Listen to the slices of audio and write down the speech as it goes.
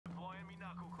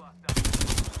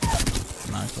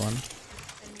Knocked one.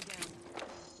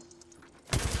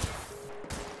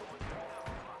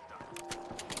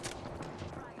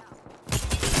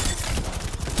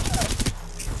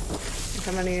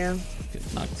 How many you?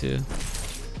 Knocked two.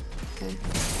 Okay.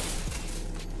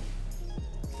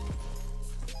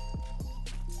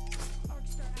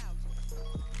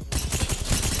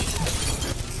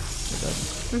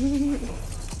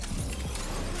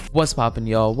 What's poppin',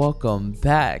 y'all? Welcome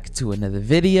back to another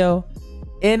video.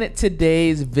 In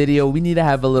today's video, we need to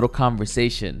have a little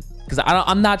conversation because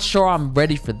I'm not sure I'm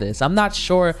ready for this. I'm not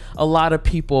sure a lot of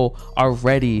people are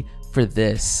ready for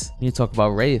this. We need to talk about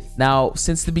Wraith. Now,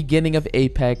 since the beginning of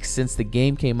Apex, since the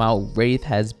game came out, Wraith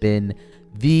has been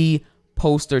the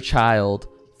poster child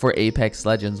for Apex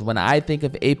Legends. When I think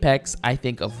of Apex, I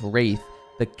think of Wraith.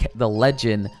 The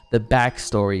legend, the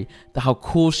backstory, how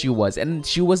cool she was. And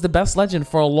she was the best legend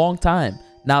for a long time.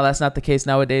 Now that's not the case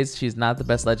nowadays. She's not the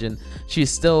best legend. She's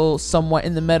still somewhat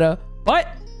in the meta, but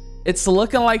it's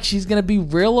looking like she's gonna be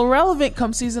real irrelevant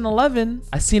come season 11.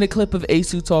 I seen a clip of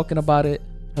Asu talking about it,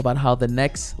 about how the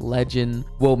next legend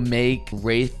will make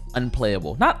Wraith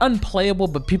unplayable. Not unplayable,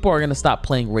 but people are gonna stop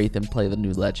playing Wraith and play the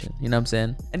new legend. You know what I'm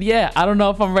saying? And yeah, I don't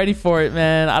know if I'm ready for it,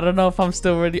 man. I don't know if I'm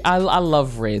still ready. I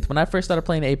love Wraith. When I first started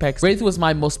playing Apex, Wraith was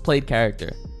my most played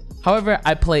character. However,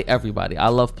 I play everybody. I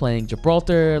love playing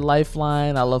Gibraltar,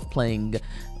 Lifeline. I love playing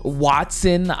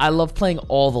Watson. I love playing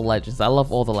all the legends. I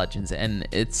love all the legends, and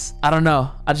I don't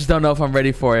know. I just don't know if I'm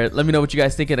ready for it. Let me know what you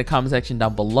guys think in the comment section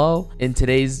down below. In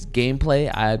today's gameplay,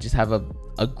 I just have a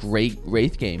great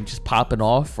Wraith game, just popping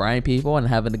off, frying people, and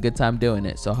having a good time doing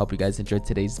it. So I hope you guys enjoyed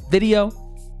today's video.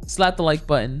 Slap the like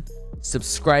button,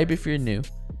 subscribe if you're new,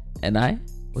 and I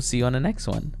will see you on the next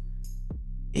one.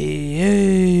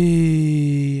 Hey.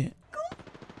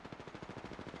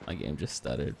 My game just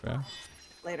stuttered, bro.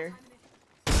 Later.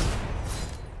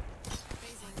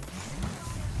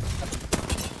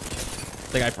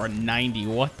 The guy for 90.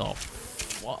 What the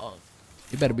fuck?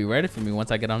 You better be ready for me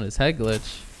once I get on this head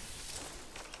glitch.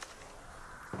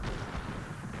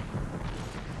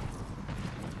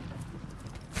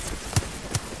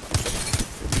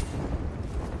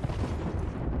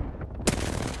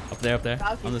 Up there.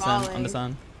 On the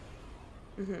sun.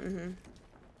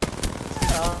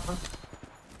 Oh.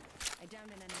 I downed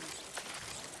an enemy.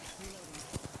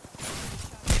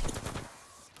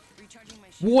 Recharging my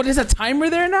shield. What is a timer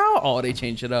there now? Oh, they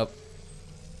changed it up.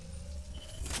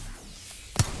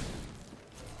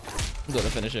 I'm going to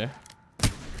finish here.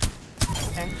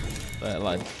 Okay. I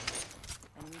lied.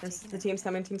 The team's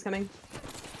coming.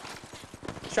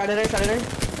 Shredded her.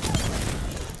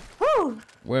 Woo!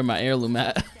 Where my heirloom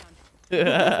at?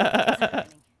 And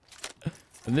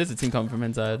there's a team coming from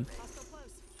inside.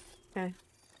 Okay.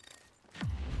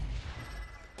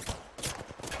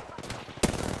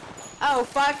 Oh,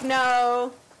 fuck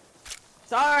no.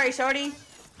 Sorry, shorty.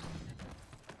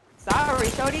 Sorry,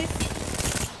 shorties.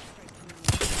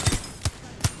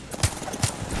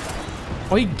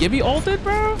 Oh, he Gibby ulted,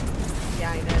 bro?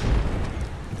 Yeah, I did.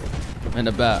 And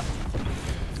a bat.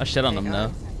 I shit on him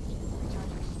now.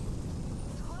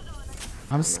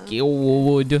 I'm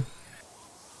scared. Did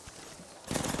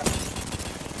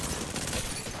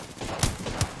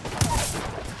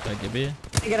I Gibby?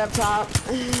 Get up top.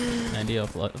 90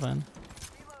 off Lifeline.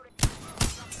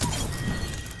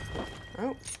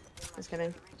 Oh, just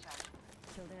kidding.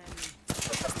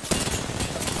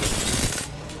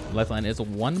 Lifeline is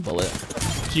one bullet.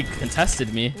 She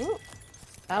contested me. Ooh,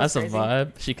 That's crazy. a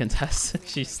vibe. She contested.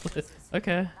 She slid.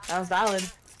 Okay. That was valid.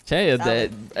 Hey,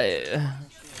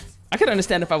 I could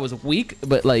understand if I was weak,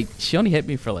 but like she only hit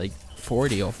me for like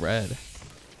 40 off red.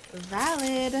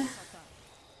 Valid.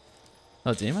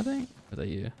 Oh, team, I think. Or is that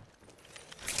you?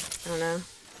 I don't know.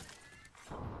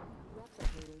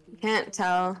 Can't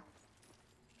tell.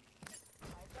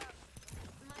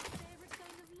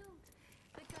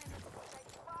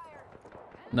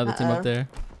 Another team up there.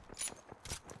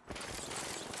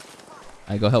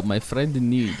 I go help my friend in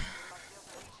need.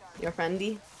 Your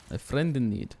friendy? My friend in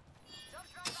need.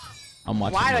 I'm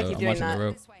watching. Why do I keep doing the that?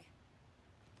 rope.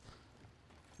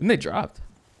 And they dropped.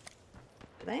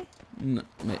 Did they?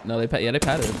 No, they patted. You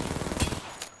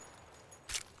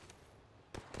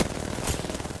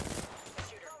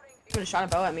would have shot a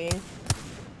bow at me.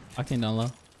 I came down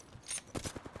low.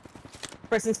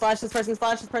 Person's flush, this person's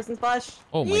flush, this person's flush.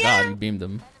 Oh my god, you beamed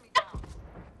him.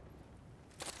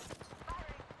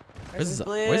 Where's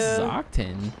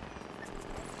Octane?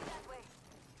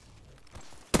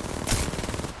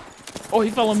 Oh, he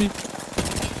fell on me.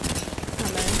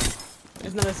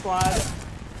 There's another squad.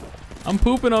 I'm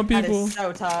pooping on That people. is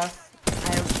so tough. I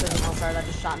have an all-star that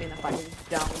just shot me in the fucking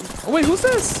dome. Oh wait, who's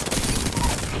this?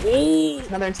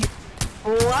 Another team.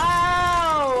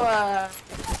 Wow.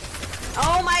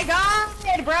 Oh my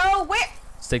god, bro. Where?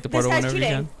 Just take the This portal guy's whenever you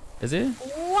cheating. can. Is it?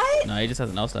 What? No, he just has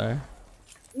an L-star.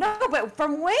 No, but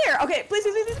from where? Okay, please,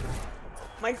 please, please.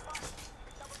 My.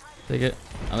 Take it.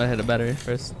 I'm gonna hit a battery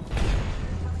first.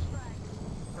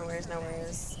 No worries, no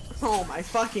worries. Oh my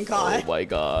fucking god. Oh my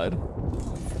god.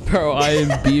 Bro, I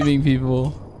am beaming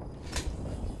people.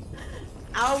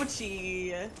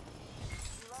 Ouchie.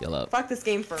 Heal up. Fuck this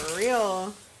game for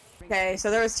real. Okay,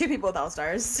 so there was 2 people with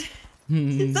All-Stars. So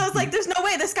I was like, there's no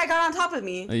way this guy got on top of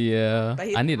me. Yeah.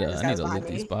 But I need this to guy's loot behind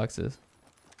these me. boxes.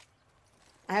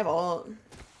 I have ult.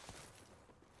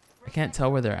 I can't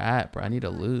tell where they're at, bro. I need to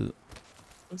loot.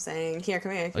 I'm saying, here,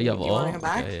 come here. Oh, you have wanna ult? come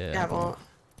back? Okay, yeah, I have ult.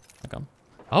 I come.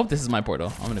 I hope this is my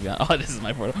portal. I'm gonna be honest. Oh, this is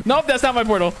my portal. Nope, that's not my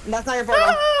portal. That's not your portal.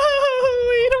 Oh,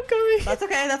 wait, I'm coming. That's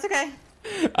okay, that's okay.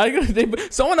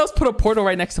 Someone else put a portal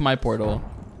right next to my portal.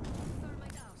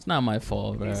 It's not my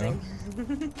fault, bro. Amazing.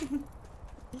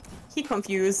 He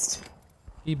confused.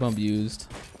 He bump used.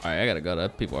 All right, I gotta go.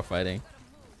 That people are fighting.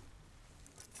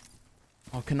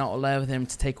 I cannot allow them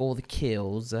to take all the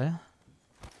kills. Aye.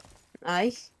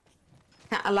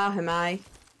 Can't allow him, aye.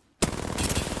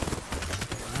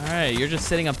 All right, you're just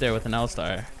sitting up there with an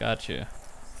L-star. Got you.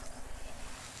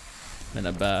 I'm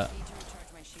gonna bat.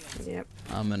 Yep.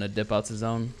 I'm gonna dip out to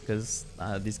zone because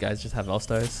these guys just have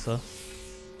L-stars, so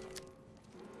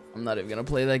I'm not even gonna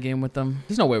play that game with them.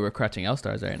 There's no way we're crouching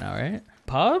L-stars right now, right?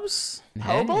 Pubs?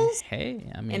 Pubbles?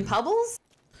 Hey, I mean, In Pubbles?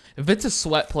 if it's a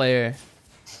sweat player,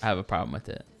 I have a problem with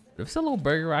it. But if it's a little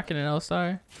burger rocking an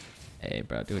L-star, hey,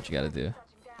 bro, do what you gotta do.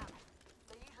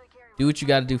 Do what you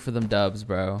gotta do for them dubs,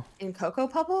 bro. In Cocoa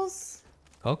Pubbles?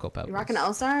 Cocoa Pebbles. You rocking an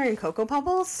L-Star in Cocoa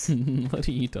Pebbles? What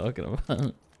are you talking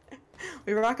about?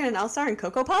 We were rocking an L-Star in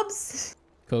Cocoa Pubs?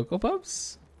 Cocoa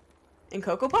Pubs? In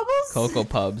Cocoa Pebbles? Cocoa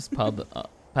Pubs. Pub.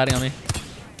 Patting on me.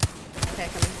 Okay,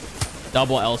 coming.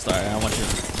 Double L-star. I want you.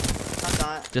 Not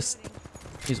that. Just.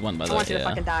 He's one by the I way. want you to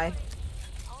fucking die.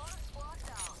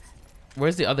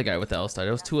 Where's the other guy with the L-star?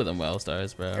 There was 2 of them with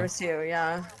L-stars, bro. There was 2,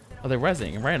 yeah. Oh, they're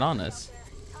rezzing right on us.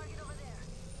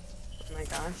 Oh my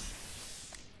gosh.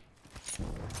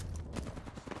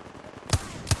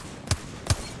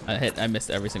 I missed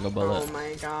every single bullet. Oh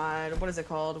my god. What is it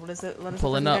called? What is it? What is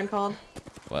Pulling the up. gun called?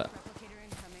 What?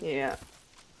 Yeah.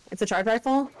 It's a charge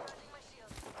rifle?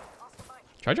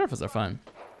 Charge rifles are fun.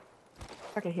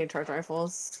 Fucking hate charge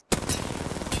rifles.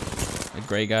 The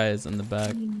gray guy is in the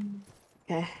back.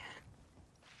 Okay.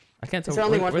 I can't tell Is there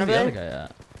only one where's the over other there? guy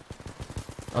at.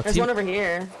 Oh, There's one over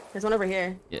here. There's one over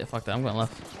here. Yeah, fuck that. I'm going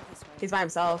left. He's by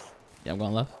himself. Yeah, I'm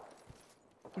going left.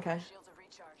 Okay.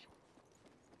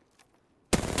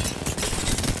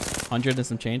 100 and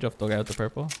some change off the guy with the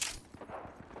purple.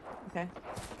 Okay.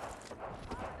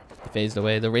 He phased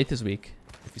away. The Wraith is weak.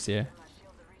 If you see her.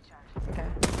 Okay.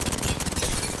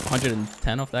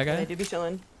 110 off that They guy. do be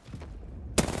chilling.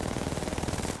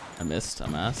 I missed.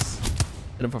 I'm ass.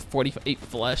 Hit him for 48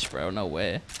 flesh, bro. No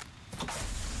way.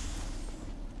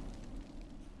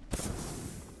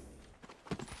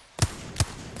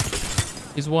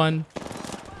 He's one.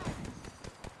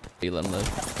 You let him live.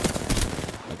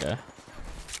 Okay.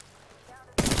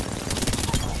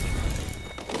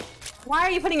 Why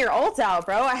are you putting your ult out,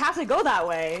 bro? I have to go that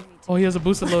way. Oh, he has a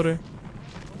boosted loader.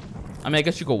 I mean, I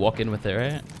guess you could walk in with it,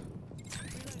 right?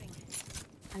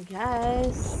 I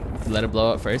guess. Let it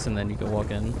blow up first, and then you can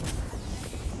walk in.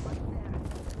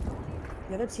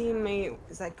 The other teammate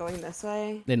is like going this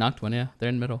way. They knocked one, yeah. They're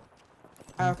in the middle.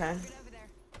 Oh, okay.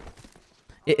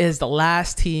 It is the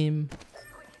last team.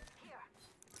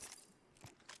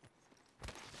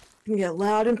 You get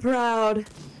loud and proud.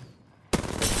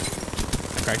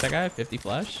 I cracked that guy. 50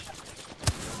 flash.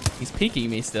 He's peeking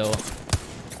me still.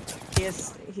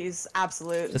 He's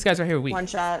absolute. This guy's right here weak. One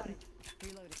shot.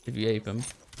 If you ape him.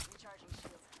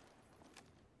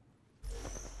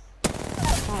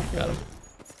 Oh, Got him.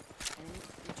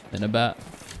 In a bat.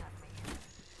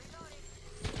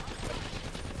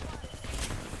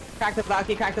 Crack the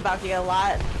Valky a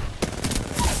lot.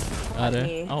 Got her.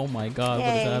 me. Oh my god, what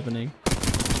is Yay. happening?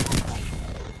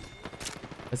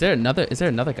 Is there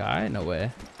another guy? No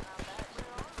way.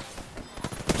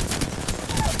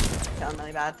 Feeling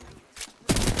really bad.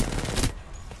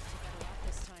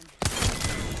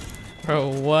 Bro,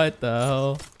 what the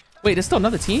hell? Wait, there's still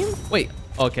another team? Wait,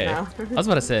 okay. No. I was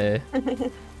about to say.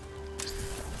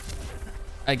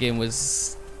 That game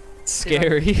was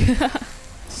scary.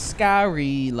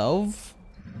 Scary, love.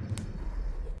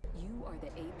 You are the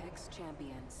Apex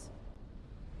champions.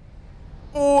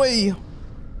 Oi!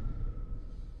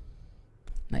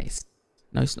 Nice.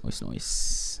 Nice.